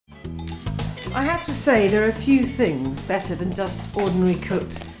I have to say there are a few things better than just ordinary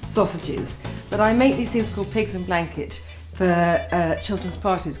cooked sausages, but I make these things called pigs in blanket for children's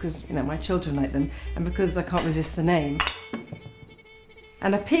parties because, you know, my children like them and because I can't resist the name.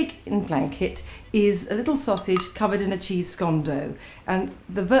 And a pig in blanket is a little sausage covered in a cheese scone dough. And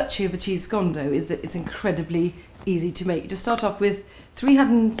the virtue of a cheese scone dough is that it's incredibly easy to make. You just start off with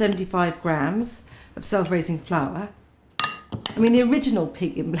 375 grams of self-raising flour. I mean, the original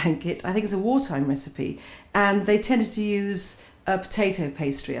pig in blanket, I think, is a wartime recipe, and they tended to use a potato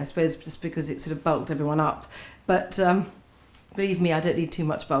pastry, I suppose, just because it sort of bulked everyone up. But believe me, I don't need too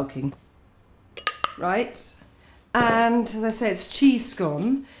much bulking. Right? And as I say, it's cheese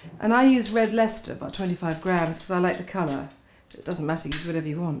scone, and I use red Leicester, about 25 grams, because I like the colour. It doesn't matter, use whatever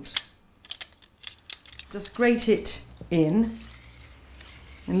you want. Just grate it in,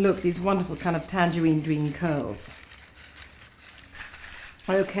 and look, these wonderful kind of tangerine dream curls.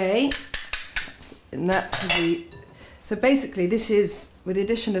 Okay, and that's so basically this is with the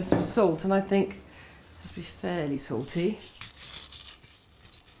addition of some salt, and I think it has to be fairly salty.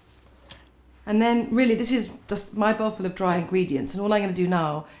 And then really this is just my bowl full of dry ingredients, and all I'm going to do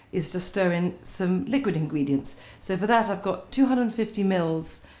now is to stir in some liquid ingredients. So for that I've got 250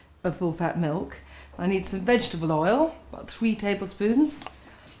 mils of full fat milk. I need some vegetable oil, about 3 tablespoons.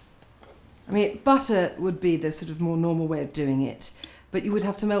 I mean, butter would be the sort of more normal way of doing it, but you would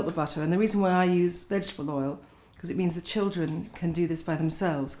have to melt the butter, and the reason why I use vegetable oil, because it means the children can do this by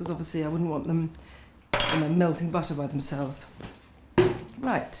themselves, because obviously I wouldn't want them, you know, melting butter by themselves.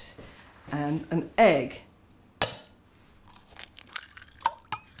 Right, and an egg.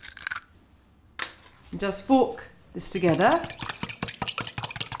 Just fork this together,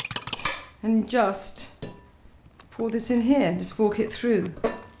 and just pour this in here, and just fork it through.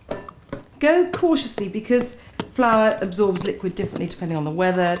 Go cautiously, because flour absorbs liquid differently depending on the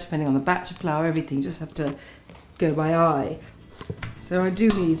weather, depending on the batch of flour, everything. You just have to go by eye. So I do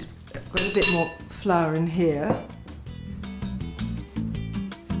need quite a bit more flour in here.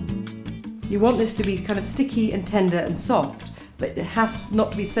 You want this to be kind of sticky and tender and soft, but it has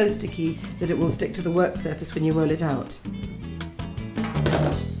not to be so sticky that it will stick to the work surface when you roll it out.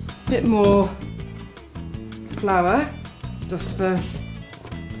 A bit more flour, just for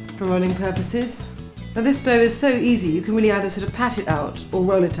rolling purposes. Now this dough is so easy, you can really either sort of pat it out or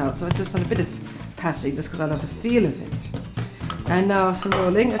roll it out, so I just done a bit of patting just because I love the feel of it. And now some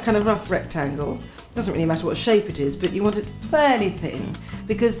rolling, a kind of rough rectangle. Doesn't really matter what shape it is, but you want it fairly thin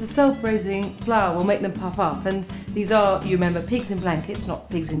because the self-raising flour will make them puff up, and these are, you remember, pigs in blankets, not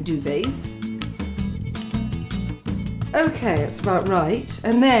pigs in duvets. Okay, that's about right.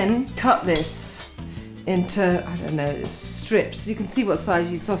 And then cut this into, I don't know, strips. You can see what size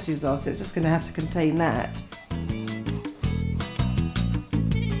these sausages are, so it's just going to have to contain that.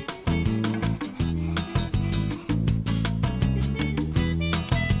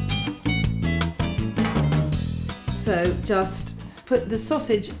 So just put the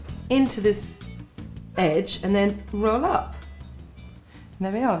sausage into this edge and then roll up. And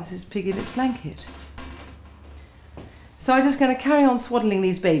there we are, this is pig in its blanket. So I'm just going to carry on swaddling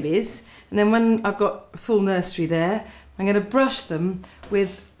these babies, and then when I've got full nursery there, I'm going to brush them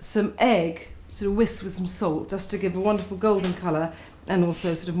with some egg, sort of whisked with some salt, just to give a wonderful golden colour and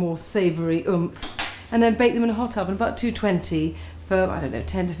also sort of more savoury oomph. And then bake them in a hot oven, about 220 for, I don't know,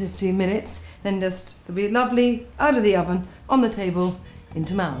 10 to 15 minutes. Then just, they'll be lovely, out of the oven, on the table,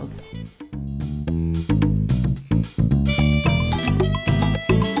 into mouths.